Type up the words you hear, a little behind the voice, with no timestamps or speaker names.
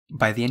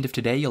By the end of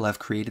today, you'll have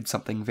created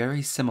something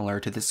very similar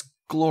to this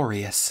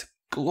glorious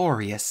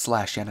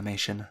slash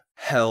animation.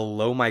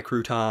 Hello my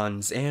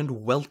croutons,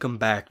 and welcome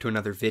back to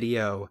another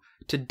video.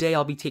 Today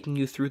I'll be taking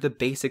you through the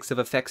basics of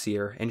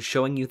Effekseer and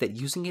showing you that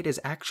using it is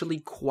actually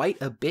quite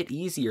a bit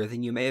easier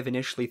than you may have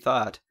initially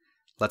thought.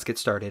 Let's get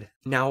started.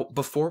 Now,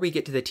 before we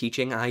get to the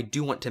teaching, I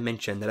do want to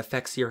mention that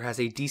Effekseer has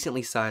a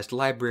decently sized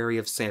library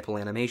of sample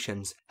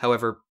animations.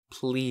 However,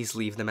 please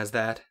leave them as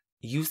that.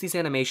 Use these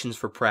animations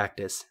for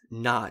practice,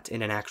 not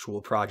in an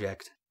actual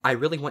project. I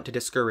really want to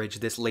discourage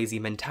this lazy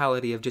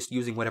mentality of just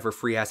using whatever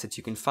free assets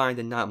you can find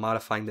and not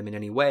modifying them in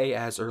any way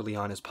as early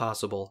on as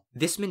possible.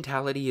 This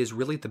mentality is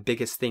really the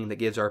biggest thing that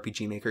gives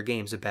RPGMaker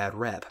games a bad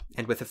rep,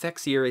 and with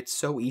Effekseer it's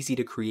so easy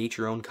to create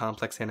your own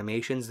complex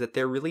animations that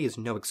there really is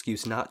no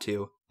excuse not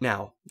to.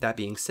 Now, that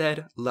being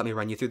said, let me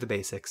run you through the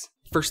basics.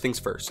 First things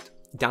first.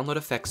 Download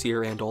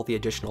Effekseer and all the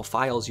additional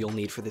files you'll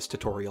need for this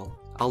tutorial.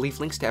 I'll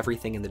leave links to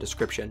everything in the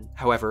description.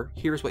 However,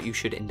 here's what you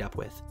should end up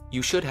with.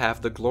 You should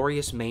have the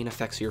glorious main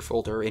Effekseer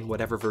folder in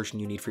whatever version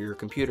you need for your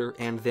computer,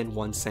 and then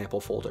one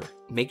sample folder.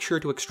 Make sure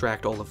to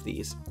extract all of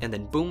these, and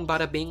then boom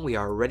bada bing, we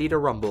are ready to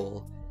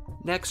rumble.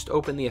 Next,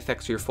 open the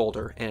Effekseer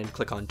folder and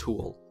click on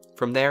Tool.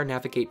 From there,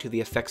 navigate to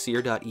the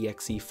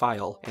effekseer.exe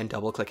file and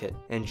double-click it.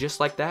 And just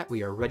like that,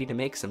 we are ready to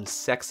make some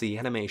sexy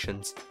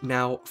animations.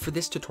 Now, for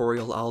this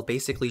tutorial, I'll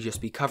basically just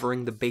be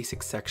covering the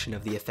basic section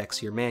of the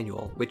Effekseer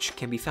manual, which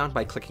can be found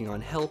by clicking on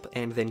Help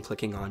and then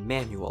clicking on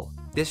Manual.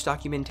 This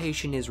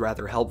documentation is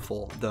rather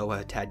helpful, though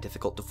a tad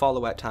difficult to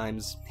follow at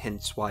times,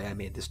 hence why I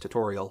made this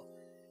tutorial.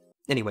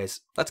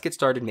 Anyways, let's get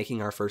started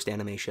making our first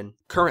animation.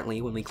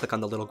 Currently, when we click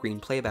on the little green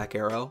playback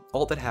arrow,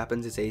 all that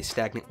happens is a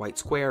stagnant white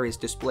square is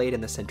displayed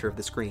in the center of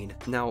the screen.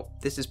 Now,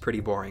 this is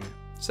pretty boring.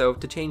 So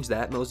to change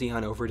that, mosey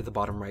on over to the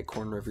bottom right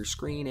corner of your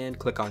screen and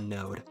click on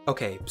Node.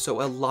 Okay,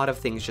 so a lot of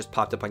things just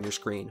popped up on your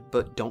screen,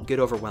 but don't get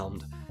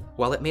overwhelmed.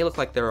 While it may look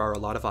like there are a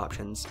lot of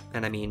options,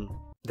 and I mean,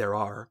 there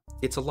are,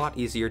 it's a lot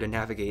easier to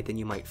navigate than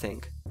you might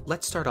think.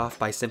 Let's start off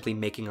by simply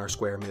making our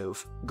square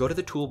move. Go to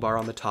the toolbar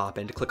on the top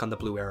and click on the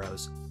blue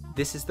arrows.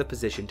 This is the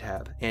Position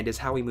tab, and is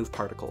how we move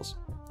particles.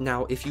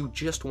 Now, if you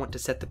just want to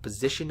set the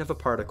position of a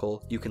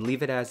particle, you can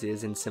leave it as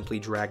is and simply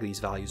drag these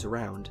values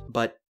around.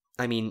 But,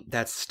 I mean,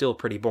 that's still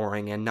pretty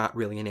boring and not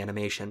really an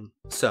animation.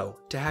 So,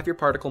 to have your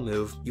particle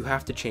move, you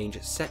have to change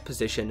Set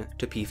Position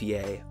to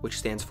PVA, which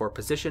stands for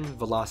Position,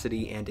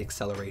 Velocity, and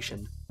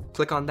Acceleration.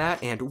 Click on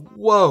that and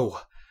whoa!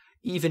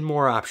 Even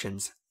more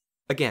options.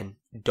 Again,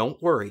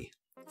 don't worry.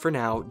 For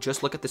now,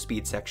 just look at the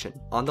speed section.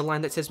 On the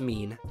line that says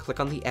mean, click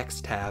on the X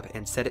tab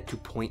and set it to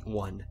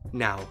 0.1.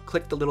 Now,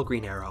 click the little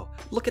green arrow.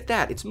 Look at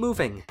that, it's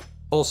moving!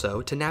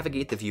 Also, to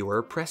navigate the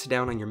viewer, press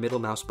down on your middle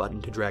mouse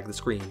button to drag the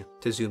screen.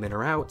 To zoom in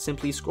or out,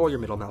 simply scroll your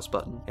middle mouse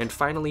button. And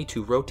finally,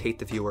 to rotate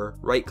the viewer,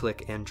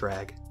 right-click and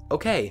drag.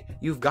 Okay,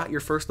 you've got your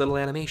first little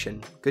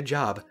animation. Good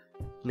job.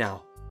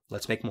 Now,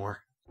 let's make more.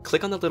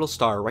 Click on the little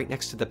star right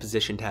next to the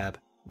Position tab.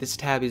 This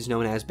tab is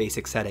known as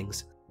Basic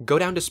Settings. Go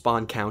down to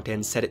Spawn Count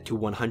and set it to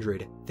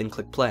 100, then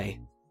click Play.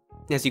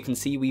 As you can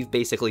see, we've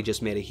basically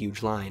just made a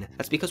huge line.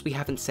 That's because we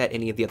haven't set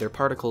any of the other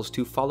particles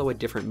to follow a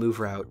different move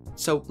route.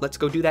 So let's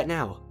go do that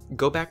now.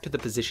 Go back to the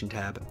Position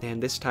tab,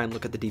 and this time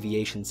look at the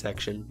Deviation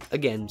section.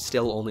 Again,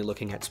 still only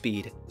looking at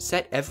speed.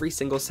 Set every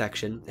single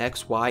section,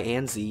 X, Y,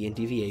 and Z in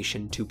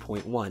Deviation to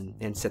 0.1,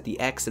 and set the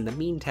X in the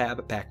Mean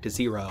tab back to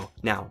 0.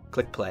 Now,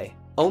 click Play.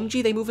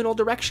 OMG, they move in all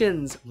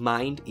directions!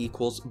 Mind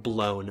equals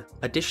blown.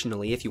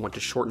 Additionally, if you want to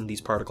shorten these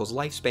particles'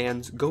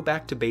 lifespans, go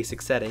back to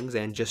Basic Settings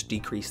and just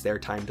decrease their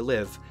time to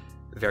live.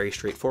 Very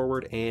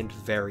straightforward and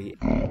very...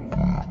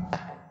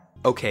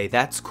 Okay,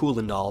 that's cool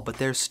and all, but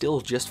they're still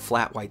just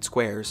flat white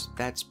squares.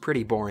 That's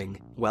pretty boring.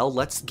 Well,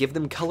 let's give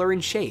them color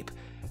and shape.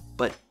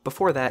 But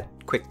before that,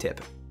 quick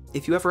tip.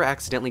 If you ever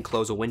accidentally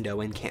close a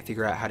window and can't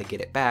figure out how to get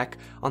it back,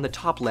 on the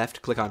top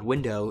left, click on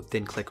Window,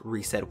 then click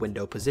Reset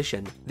Window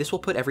Position. This will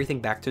put everything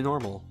back to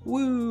normal.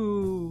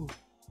 Woo!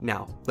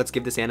 Now, let's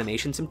give this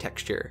animation some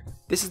texture.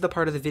 This is the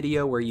part of the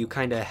video where you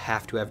kinda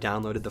have to have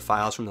downloaded the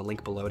files from the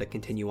link below to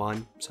continue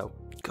on, so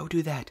go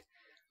do that.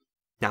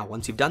 Now,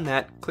 once you've done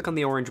that, click on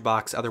the orange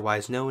box,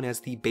 otherwise known as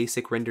the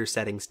Basic Render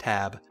Settings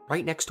tab.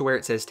 Right next to where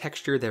it says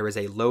Texture, there is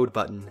a Load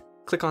button.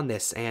 Click on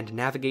this and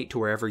navigate to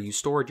wherever you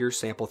stored your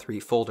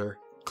Sample3 folder.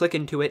 Click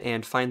into it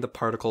and find the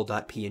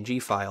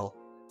particle.png file.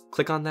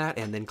 Click on that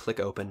and then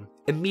click Open.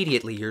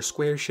 Immediately, your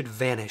squares should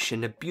vanish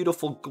and a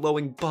beautiful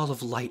glowing ball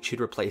of light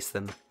should replace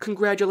them.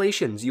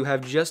 Congratulations, you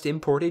have just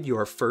imported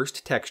your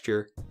first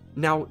texture.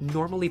 Now,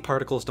 normally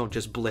particles don't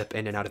just blip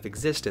in and out of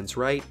existence,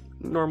 right?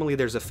 Normally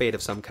there's a fade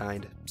of some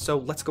kind, so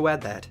let's go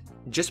add that.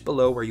 Just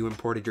below where you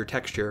imported your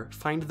texture,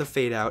 find the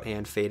Fade Out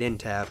and Fade In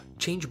tab.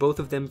 Change both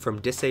of them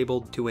from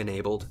disabled to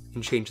enabled,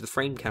 and change the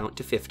frame count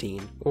to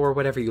 15, or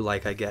whatever you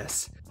like, I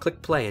guess.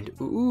 Click play and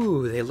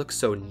ooh, they look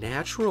so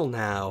natural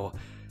now.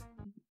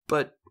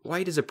 But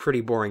white is a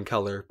pretty boring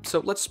color, so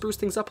let's spruce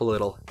things up a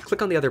little.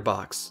 Click on the other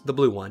box, the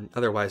blue one,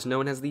 otherwise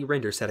known as the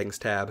Render Settings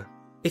tab.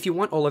 If you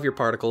want all of your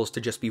particles to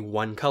just be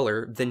one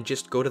color, then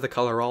just go to the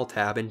Color All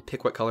tab and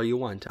pick what color you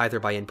want, either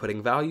by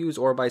inputting values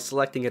or by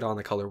selecting it on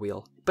the color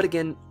wheel. But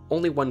again,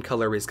 only one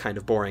color is kind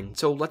of boring,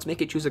 so let's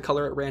make it choose a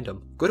color at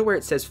random. Go to where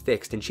it says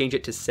Fixed and change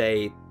it to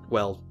say,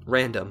 well,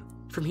 Random.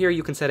 From here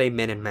you can set a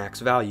min and max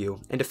value,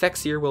 and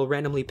Effekseer will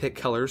randomly pick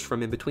colors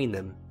from in between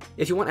them.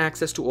 If you want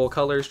access to all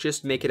colors,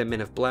 just make it a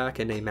min of black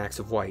and a max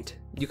of white.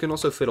 You can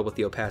also fiddle with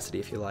the opacity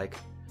if you like.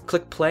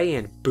 Click play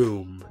and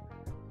boom.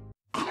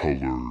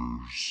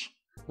 Colors.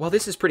 While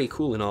this is pretty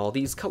cool and all,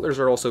 these colors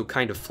are also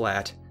kind of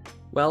flat.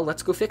 Well,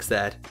 let's go fix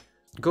that.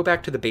 Go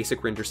back to the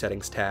Basic Render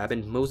Settings tab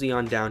and mosey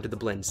on down to the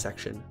Blend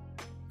section.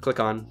 Click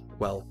on,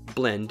 well,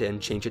 Blend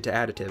and change it to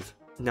Additive.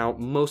 Now,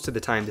 most of the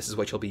time this is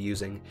what you'll be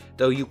using,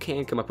 though you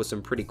can come up with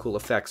some pretty cool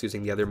effects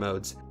using the other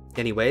modes.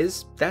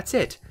 Anyways, that's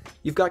it.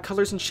 You've got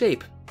colors and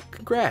shape.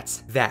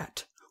 Congrats!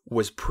 That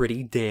was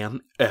pretty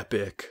damn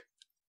epic.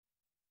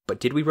 But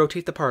did we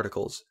rotate the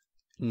particles?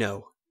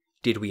 No.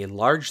 Did we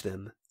enlarge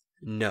them?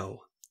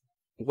 No.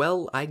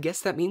 Well, I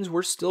guess that means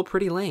we're still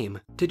pretty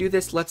lame. To do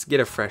this, let's get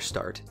a fresh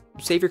start.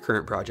 Save your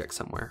current project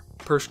somewhere.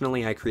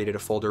 Personally, I created a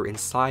folder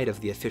inside of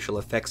the official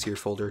Effekseer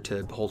folder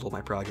to hold all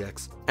my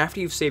projects. After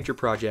you've saved your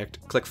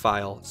project, click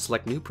File,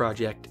 select New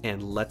Project,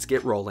 and let's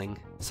get rolling.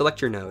 Select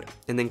your node,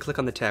 and then click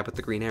on the tab with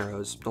the green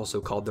arrows, also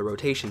called the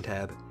Rotation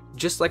tab.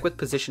 Just like with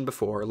Position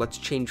before, let's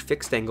change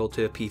Fixed Angle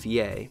to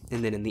PVA,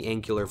 and then in the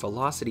Angular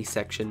Velocity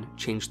section,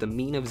 change the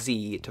mean of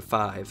Z to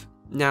 5.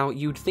 Now,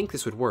 you'd think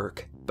this would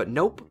work, but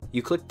nope,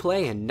 you click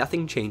play and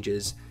nothing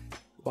changes.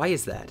 Why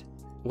is that?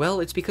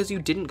 Well, it's because you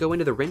didn't go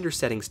into the Render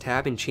Settings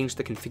tab and change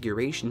the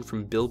configuration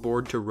from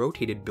Billboard to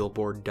Rotated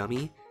Billboard,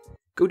 dummy.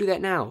 Go do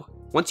that now.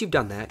 Once you've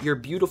done that, your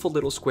beautiful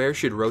little square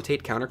should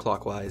rotate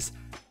counterclockwise.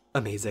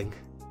 Amazing.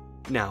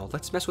 Now,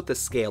 let's mess with the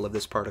scale of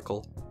this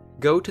particle.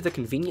 Go to the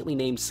conveniently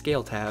named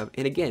Scale tab,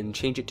 and again,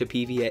 change it to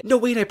PVA. No,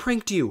 wait, I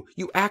pranked you!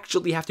 You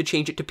actually have to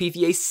change it to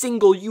PVA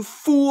single, you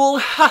fool!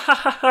 Ha ha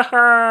ha ha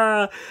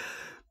ha!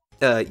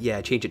 Yeah,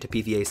 change it to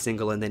PVA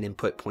single and then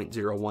input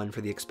 0.01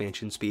 for the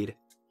expansion speed.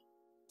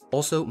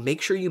 Also,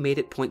 make sure you made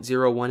it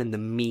 0.01 in the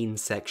mean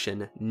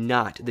section,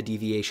 not the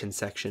deviation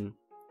section.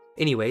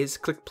 Anyways,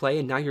 click play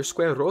and now your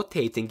square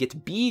rotates and gets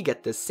big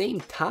at the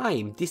same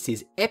time. This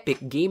is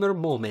epic gamer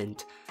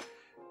moment.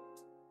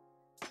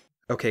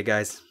 Okay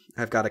guys,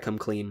 I've got to come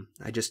clean.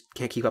 I just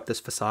can't keep up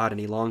this facade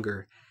any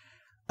longer.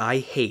 I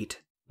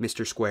hate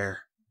Mr.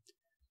 Square.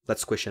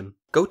 Let's squish him.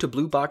 Go to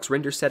Blue Box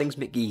Render Settings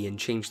McGee and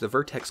change the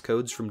vertex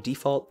codes from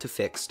default to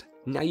fixed.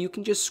 Now you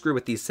can just screw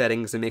with these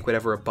settings and make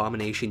whatever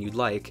abomination you'd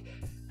like.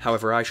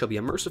 However, I shall be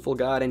a merciful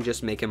god and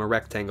just make him a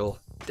rectangle.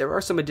 There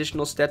are some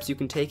additional steps you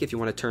can take if you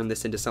want to turn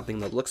this into something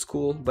that looks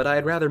cool, but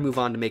I'd rather move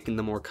on to making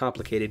the more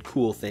complicated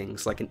cool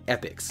things like an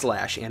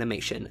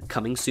epic/animation,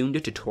 coming soon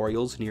to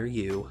tutorials near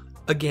you.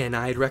 Again,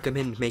 I'd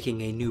recommend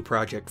making a new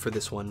project for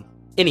this one.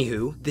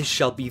 Anywho, this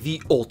shall be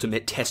the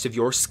ultimate test of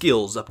your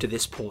skills up to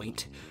this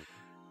point.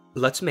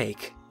 Let's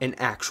make an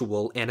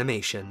actual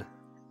animation.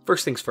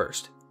 First things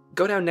first,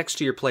 go down next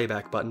to your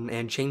playback button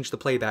and change the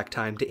playback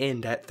time to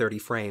end at 30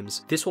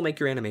 frames. This will make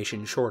your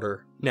animation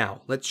shorter.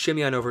 Now, let's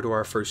shimmy on over to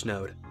our first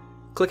node.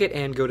 Click it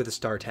and go to the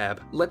Star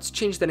tab. Let's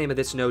change the name of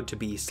this node to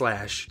be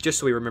 /, just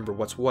so we remember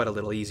what's what a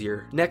little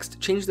easier. Next,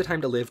 change the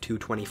time to live to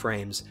 20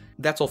 frames.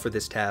 That's all for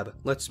this tab.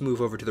 Let's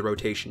move over to the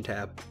Rotation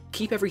tab.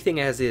 Keep everything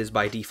as is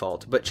by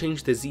default, but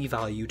change the Z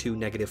value to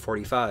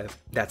 -45.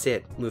 That's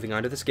it. Moving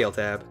on to the Scale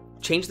tab.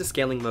 Change the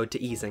scaling mode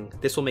to easing.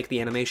 This will make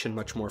the animation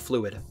much more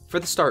fluid.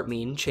 For the start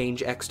mean,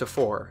 change X to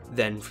 4,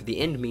 then for the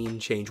end mean,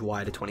 change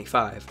Y to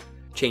 25.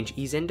 Change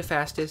ease in to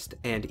fastest,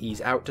 and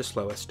ease out to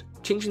slowest.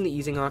 Changing the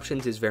easing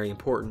options is very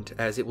important,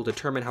 as it will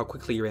determine how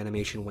quickly your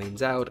animation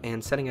wanes out,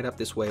 and setting it up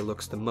this way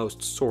looks the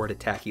most sword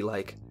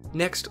attacky-like.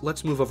 Next,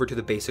 let's move over to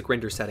the Basic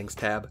Render Settings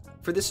tab.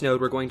 For this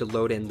node, we're going to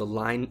load in the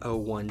Line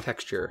 01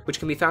 texture, which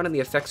can be found in the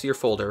Effekseer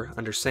folder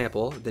under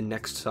Sample, then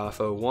Next Soft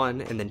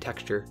 01, and then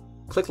Texture.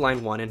 Click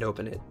line 1 and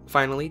open it.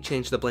 Finally,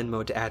 change the blend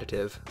mode to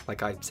additive,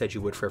 like I said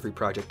you would for every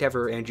project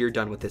ever, and you're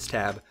done with this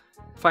tab.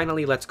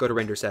 Finally, let's go to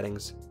Render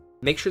Settings.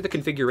 Make sure the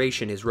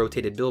configuration is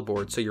Rotated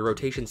Billboard so your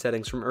rotation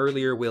settings from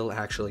earlier will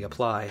actually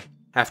apply.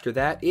 After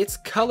that, it's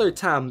color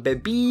time,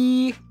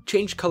 baby!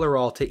 Change color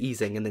all to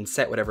easing and then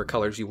set whatever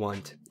colors you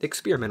want.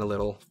 Experiment a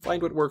little,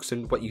 find what works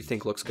and what you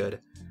think looks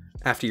good.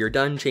 After you're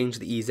done, change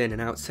the ease in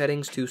and out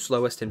settings to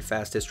slowest and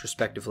fastest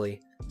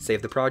respectively.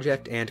 Save the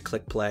project and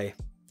click play.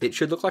 It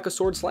should look like a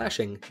sword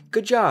slashing.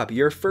 Good job,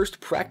 your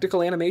first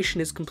practical animation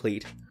is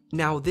complete.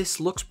 Now this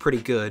looks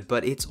pretty good,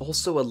 but it's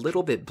also a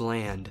little bit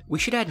bland. We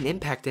should add an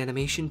impact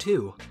animation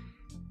too.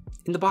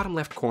 In the bottom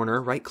left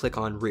corner, right click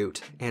on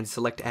Root and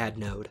select Add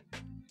Node.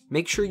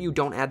 Make sure you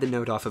don't add the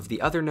node off of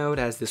the other node,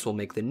 as this will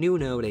make the new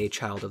node a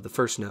child of the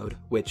first node,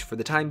 which for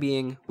the time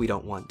being, we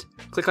don't want.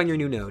 Click on your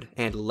new node,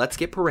 and let's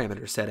get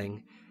parameter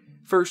setting.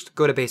 First,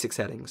 go to Basic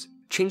Settings.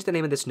 Change the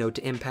name of this node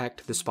to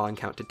Impact, the spawn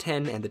count to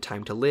 10, and the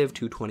time to live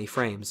to 20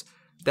 frames.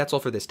 That's all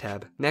for this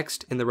tab.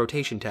 Next, in the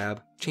Rotation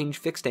tab, change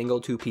Fixed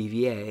Angle to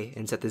PVA,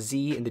 and set the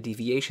Z in the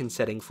deviation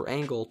setting for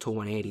angle to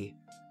 180.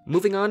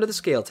 Moving on to the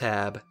Scale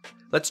tab.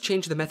 Let's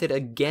change the method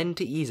again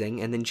to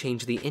easing, and then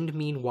change the end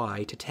mean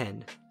y to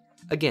 10.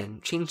 Again,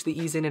 change the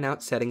ease in and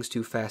out settings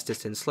to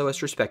fastest and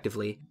slowest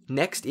respectively.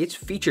 Next, it's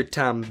feature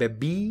time,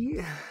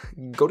 baby!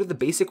 Go to the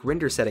basic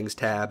render settings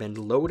tab and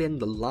load in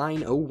the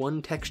line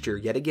 01 texture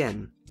yet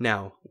again.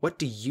 Now, what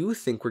do you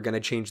think we're gonna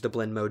change the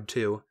blend mode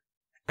to?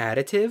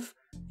 Additive?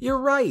 You're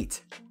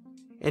right!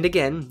 And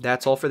again,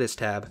 that's all for this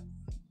tab.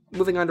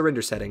 Moving on to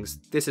render settings,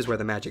 this is where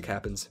the magic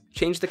happens.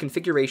 Change the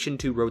configuration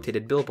to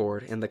rotated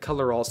billboard and the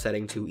color all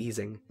setting to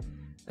easing.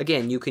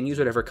 Again, you can use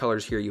whatever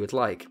colors here you would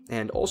like,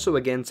 and also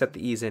again set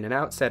the ease in and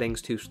out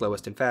settings to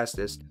slowest and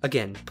fastest.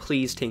 Again,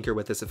 please tinker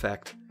with this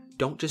effect.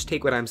 Don't just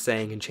take what I'm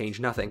saying and change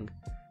nothing.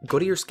 Go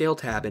to your Scale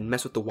tab and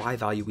mess with the Y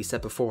value we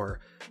set before.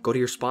 Go to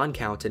your spawn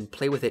count and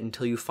play with it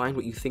until you find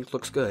what you think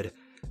looks good.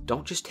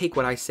 Don't just take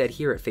what I said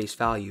here at face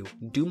value.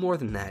 Do more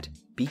than that.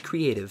 Be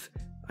creative.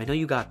 I know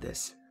you got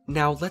this.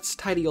 Now let's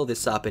tidy all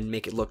this up and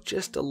make it look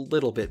just a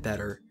little bit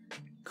better.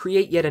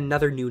 Create yet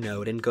another new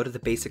node and go to the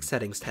basic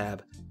settings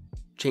tab.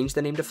 Change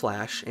the name to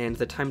Flash and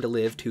the time to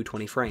live to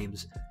 20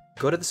 frames.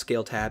 Go to the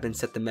Scale tab and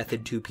set the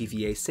method to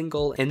PVA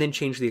single, and then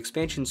change the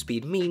expansion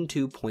speed mean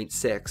to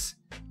 0.6.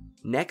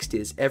 Next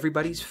is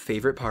everybody's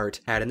favorite part,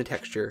 add in the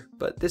texture,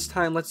 but this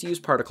time let's use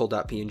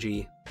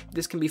particle.png.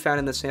 This can be found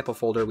in the sample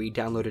folder we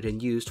downloaded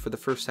and used for the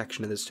first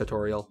section of this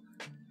tutorial.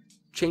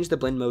 Change the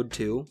blend mode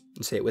to,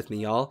 say it with me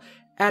y'all,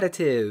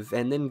 additive,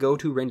 and then go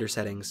to render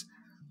settings.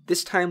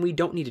 This time we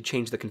don't need to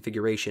change the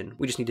configuration,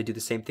 we just need to do the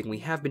same thing we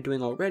have been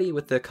doing already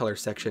with the color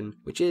section,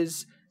 which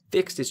is,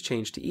 fixed is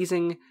changed to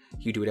easing,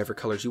 you do whatever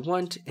colors you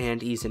want,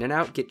 and ease in and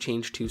out get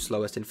changed to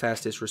slowest and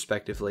fastest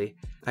respectively.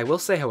 I will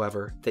say,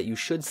 however, that you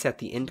should set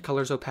the end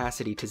color's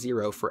opacity to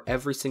 0 for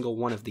every single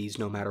one of these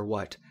no matter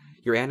what.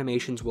 Your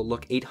animations will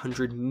look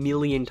 800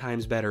 million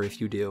times better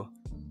if you do.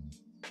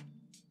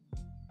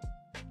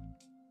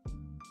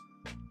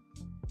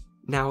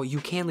 Now, you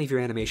can leave your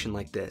animation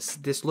like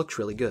this looks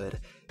really good,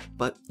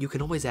 but you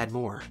can always add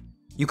more.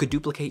 You could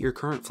duplicate your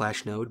current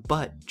Flash node,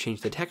 but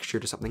change the texture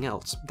to something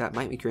else. That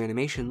might make your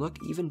animation look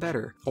even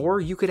better. Or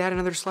you could add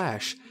another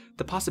slash.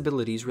 The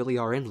possibilities really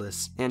are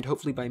endless, and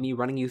hopefully by me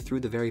running you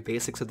through the very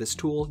basics of this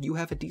tool, you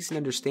have a decent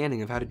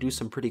understanding of how to do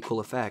some pretty cool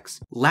effects.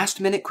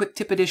 Last minute quick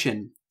tip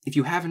addition. If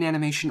you have an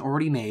animation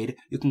already made,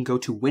 you can go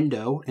to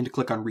Window and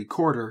click on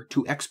Recorder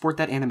to export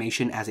that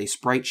animation as a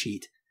sprite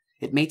sheet.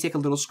 It may take a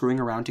little screwing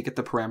around to get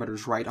the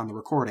parameters right on the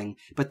recording,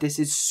 but this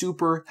is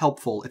super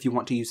helpful if you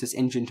want to use this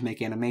engine to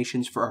make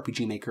animations for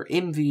RPGMaker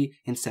MV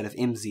instead of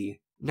MZ.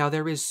 Now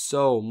there is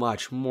so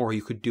much more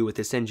you could do with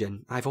this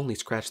engine. I've only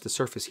scratched the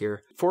surface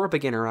here. For a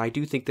beginner, I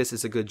do think this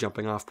is a good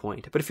jumping off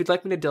point, but if you'd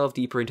like me to delve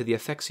deeper into the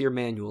Effekseer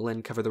manual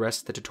and cover the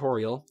rest of the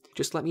tutorial,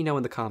 just let me know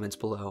in the comments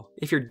below.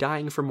 If you're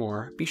dying for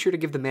more, be sure to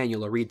give the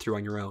manual a read through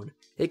on your own.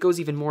 It goes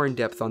even more in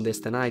depth on this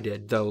than I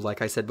did, though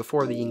like I said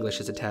before, the English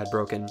is a tad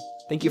broken.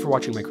 Thank you for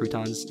watching my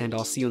croutons, and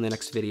I'll see you in the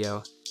next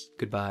video.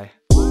 Goodbye.